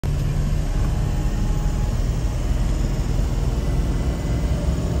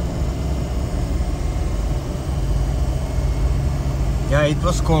it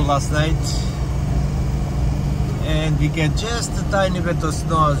was cold last night, and we get just a tiny bit of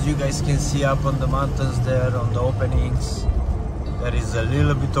snow, as you guys can see up on the mountains there on the openings. There is a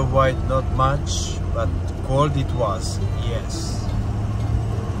little bit of white, not much, but cold it was, yes.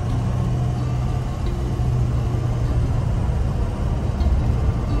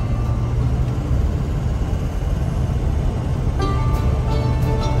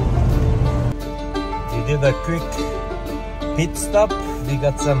 We did a quick pit stop. We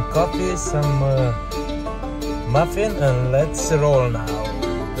got some coffee, some muffin, and let's roll now.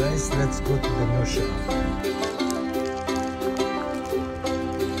 Guys, let's go to the new shop.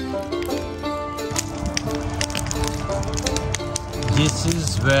 This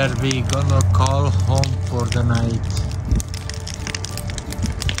is where we gonna call home for the night.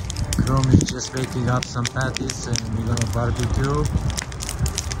 Chrome is just waking up some patties and we're gonna barbecue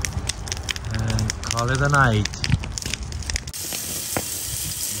and call it a night.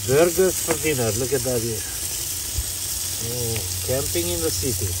 Burgers for dinner, look at that here. Oh, camping in the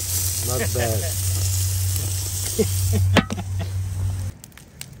city, not bad.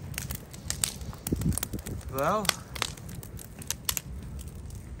 Well,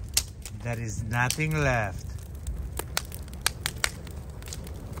 there is nothing left.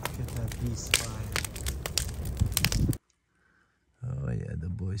 Look at that piece fire. Oh yeah, the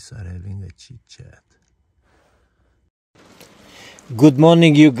boys are having a chit chat. Good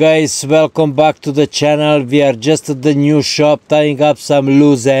morning, you guys. Welcome back to the channel. We are just at the new shop tying up some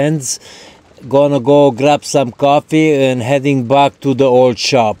loose ends. Gonna go grab some coffee and heading back to the old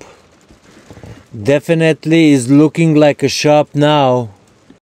shop. Definitely is looking like a shop now.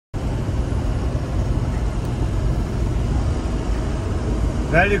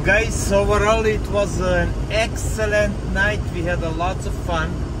 Well, you guys, overall it was an excellent night. We had a lot of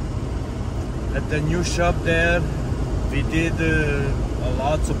fun at the new shop there. We did a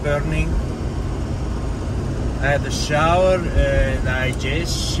lot of burning. I had a shower and I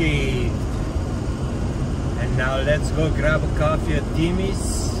just shaved. And now let's go grab a coffee at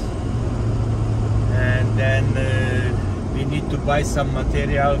Timmy's. And then we need to buy some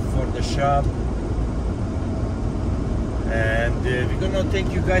material for the shop. And we're gonna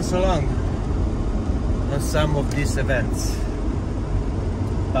take you guys along on some of these events.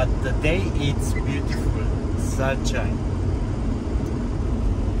 But today it's beautiful, sunshine.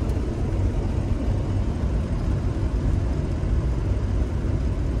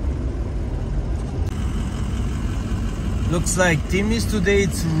 Looks like Timmy's today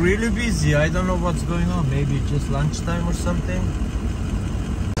it's really busy. I don't know what's going on. Maybe just lunchtime or something.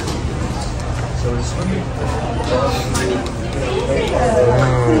 So this one?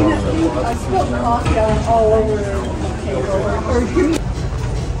 I spilled coffee all over the table.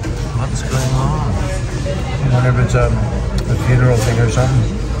 What's going on? I wonder if it's a funeral thing or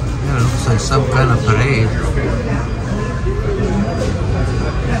something. Yeah, it looks like some kind of parade.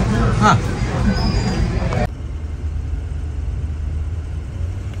 Huh.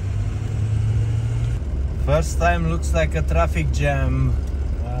 First time looks like a traffic jam.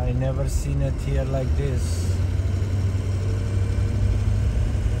 I never seen it here like this.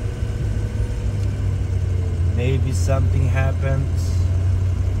 Maybe something happened.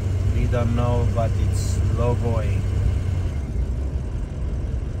 We don't know, but it's slow going.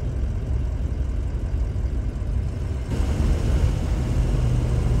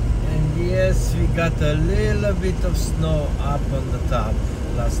 And yes, we got a little bit of snow up on the top.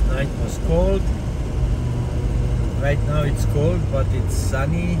 Last night was cold. Right now it's cold, but it's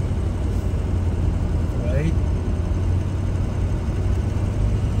sunny, right?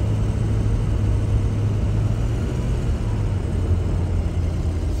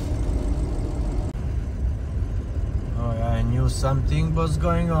 Oh yeah, I knew something was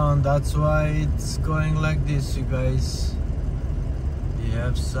going on. That's why it's going like this, you guys. We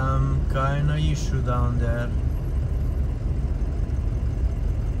have some kind of issue down there.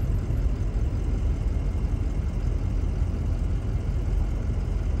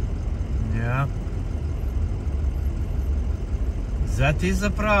 Yeah, that is a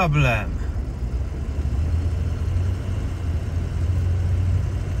problem.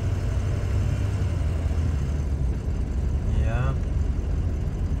 Yeah.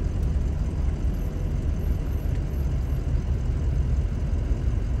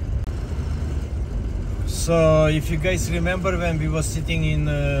 So if you guys remember when we were sitting in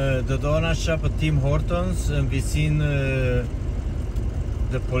the donut shop at Tim Hortons and we seen the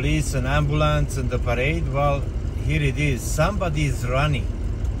police and ambulance and the parade, well, here it is. Somebody is running.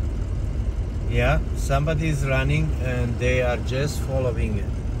 Yeah, somebody is running and they are just following it.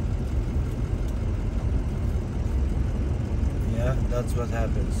 Yeah, that's what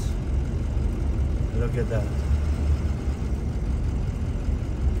happens. Look at that.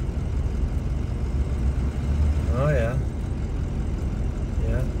 Oh yeah.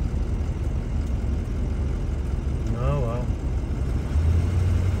 Yeah. Oh wow.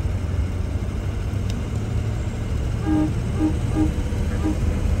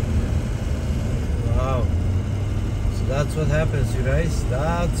 Wow. So that's what happens, you guys.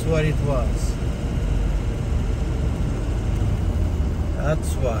 That's what it was.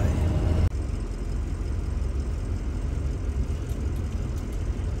 That's why.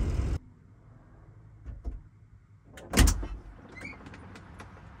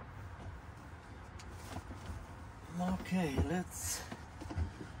 Okay, let's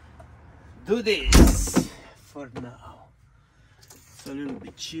do this for now. It's a little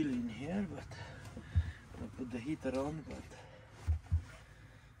bit chilly in here, but I'll put the heater on, but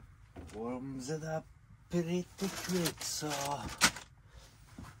warms it up pretty quick. So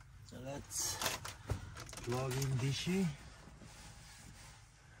let's plug in dishy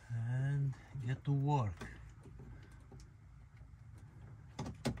and get to work.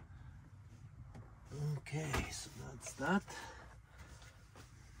 Okay, so that's that.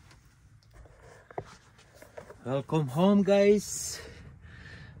 Welcome home, guys.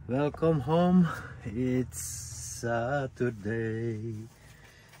 Welcome home. It's Saturday.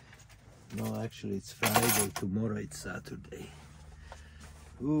 No, actually it's Friday. Tomorrow it's Saturday.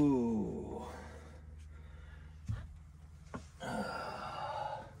 Ooh.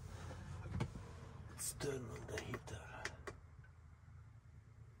 Let's turn on the heater.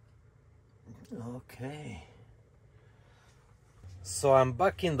 Okay. So I'm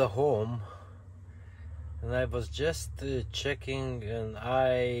back in the home. And I was just checking, and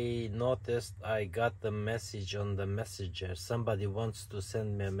I noticed I got the message on the messenger. Somebody wants to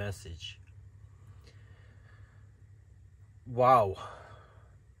send me a message. Wow.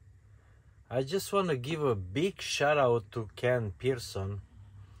 I just want to give a big shout out to Ken Pearson.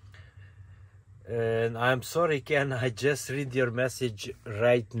 And I'm sorry, Ken, I just read your message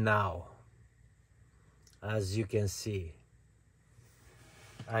right now. As you can see.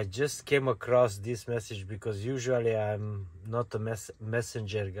 I just came across this message because usually I'm not a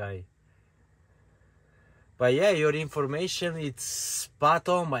messenger guy. But yeah, your information, it's spot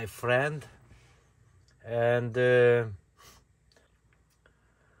on, my friend. And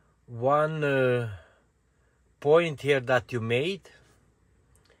one point here that you made,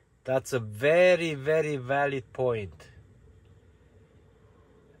 that's a very, very valid point.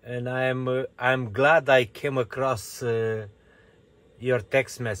 And I'm glad I came across your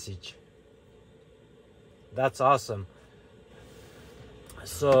text message. That's awesome.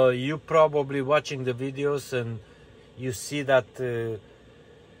 So you probably watching the videos and you see that the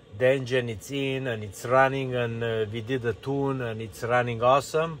engine it's in and it's running, and we did a tune and it's running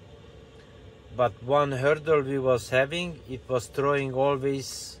awesome. But one hurdle we was having, it was throwing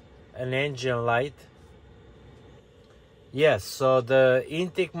always an engine light. Yes, so the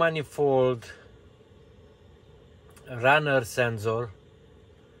intake manifold runner sensor,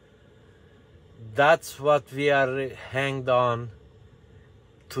 that's what we are hanged on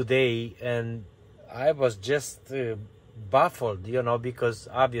today. And I was just baffled, you know, because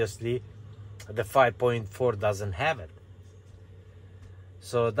obviously the 5.4 doesn't have it.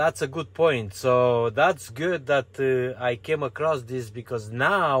 So that's a good point. So that's good that I came across this, because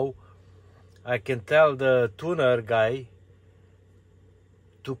now I can tell the tuner guy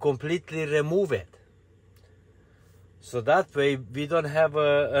to completely remove it. So that way we don't have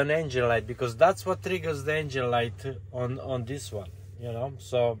an engine light, because that's what triggers the engine light on this one, you know.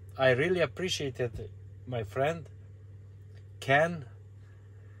 So I really appreciate it, my friend Ken.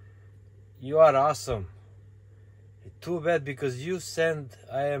 You are awesome. Too bad, because you sent,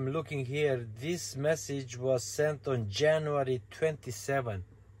 I am looking here, this message was sent on January 27.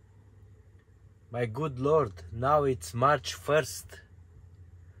 My good Lord, now it's March 1st.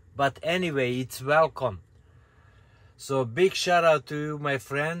 But anyway, it's welcome. So big shout out to you, my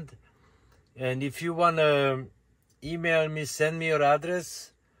friend. And if you want to email me, send me your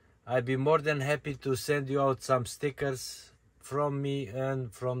address. I'd be more than happy to send you out some stickers from me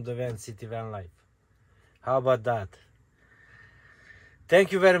and from the Van City Van Life. How about that?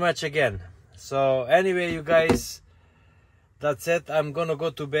 Thank you very much again. So anyway, you guys, that's it. I'm gonna go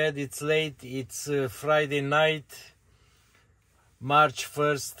to bed. It's late. It's Friday night, March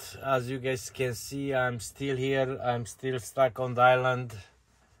 1st. As you guys can see, I'm still here. I'm still stuck on the island.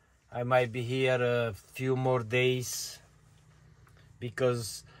 I might be here a few more days,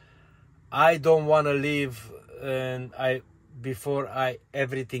 because I don't want to leave and before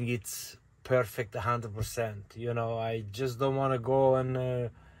everything is perfect 100%. You know, I just don't want to go and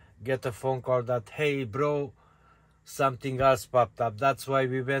get a phone call that, hey bro, something else popped up. That's why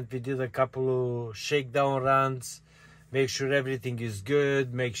we did a couple of shakedown runs, make sure everything is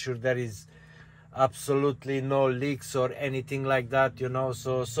good, make sure there is absolutely no leaks or anything like that, you know.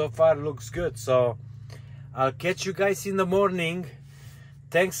 So far looks good. So I'll catch you guys in the morning.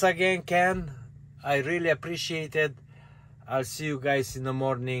 Thanks again, Ken, I really appreciate it. I'll see you guys in the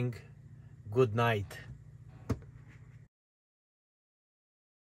morning. Good night.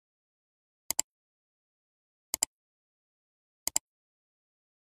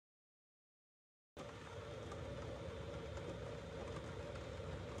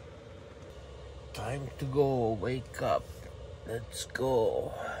 Time to go, wake up, let's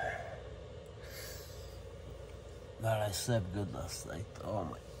go. Well, I slept good last night, oh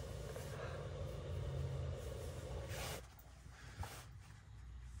my.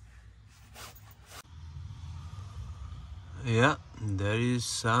 Yeah, there is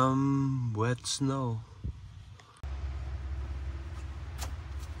some wet snow.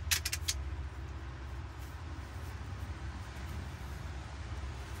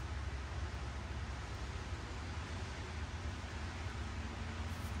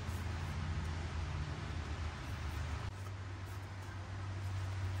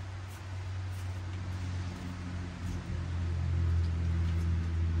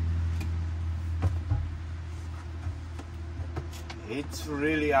 It's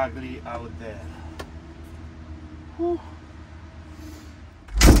really ugly out there. Whew.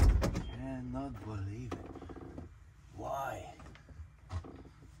 Cannot believe it. Why?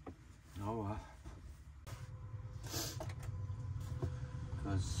 Oh well.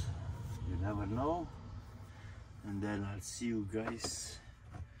 Because you never know. And then I'll see you guys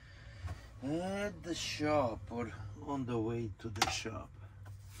at the shop or on the way to the shop.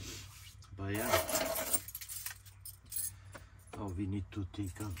 But yeah. Oh, we need to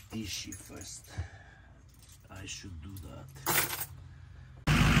take out this shit first. I should do that.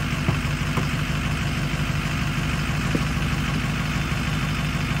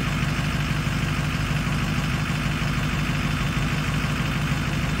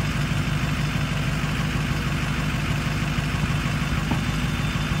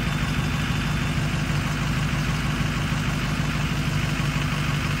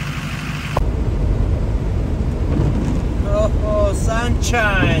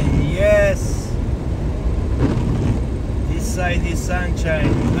 Sunshine, yes. This side is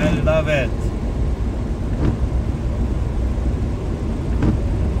sunshine. I love it.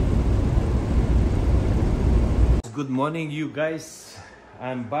 Good morning, you guys.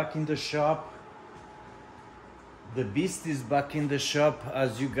 I'm back in the shop. The beast is back in the shop.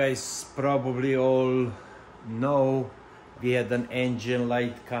 As you guys probably all know, we had an engine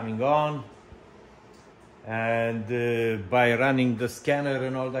light coming on. And by running the scanner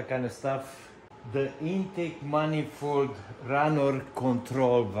and all that kind of stuff, the intake manifold runner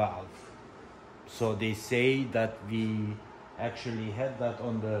control valve. So they say that we actually had that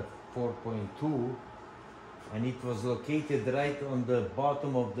on the 4.2, and it was located right on the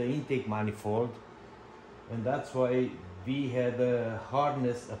bottom of the intake manifold, and that's why we had a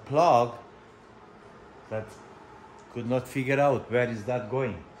harness, a plug that could not figure out where is that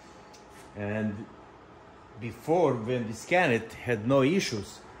going. And before, when we scanned it, had no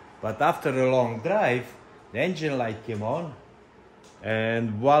issues, but after a long drive, the engine light came on,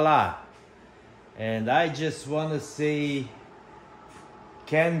 and voila. And I just want to say,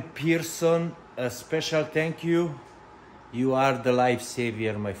 Ken Pearson, a special thank you. You are the life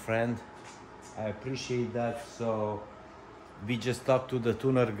savior, my friend. I appreciate that. So we just talked to the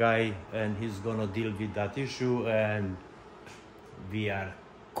tuner guy, and he's gonna deal with that issue, and we are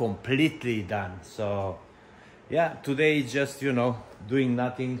completely done. So yeah, today just, you know, doing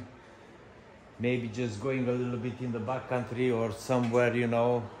nothing, maybe just going a little bit in the backcountry or somewhere, you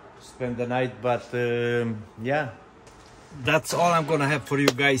know, spend the night. But yeah, that's all I'm gonna have for you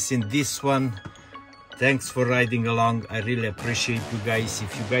guys in this one. Thanks for riding along. I really appreciate you guys.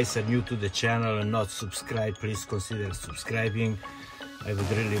 If you guys are new to the channel and not subscribed, please consider subscribing. I would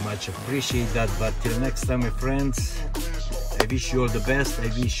really much appreciate that. But till next time, my friends, I wish you all the best. I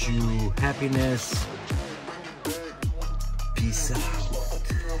wish you happiness. Peace out.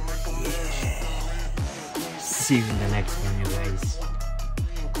 Yeah. See you in the next one, you guys.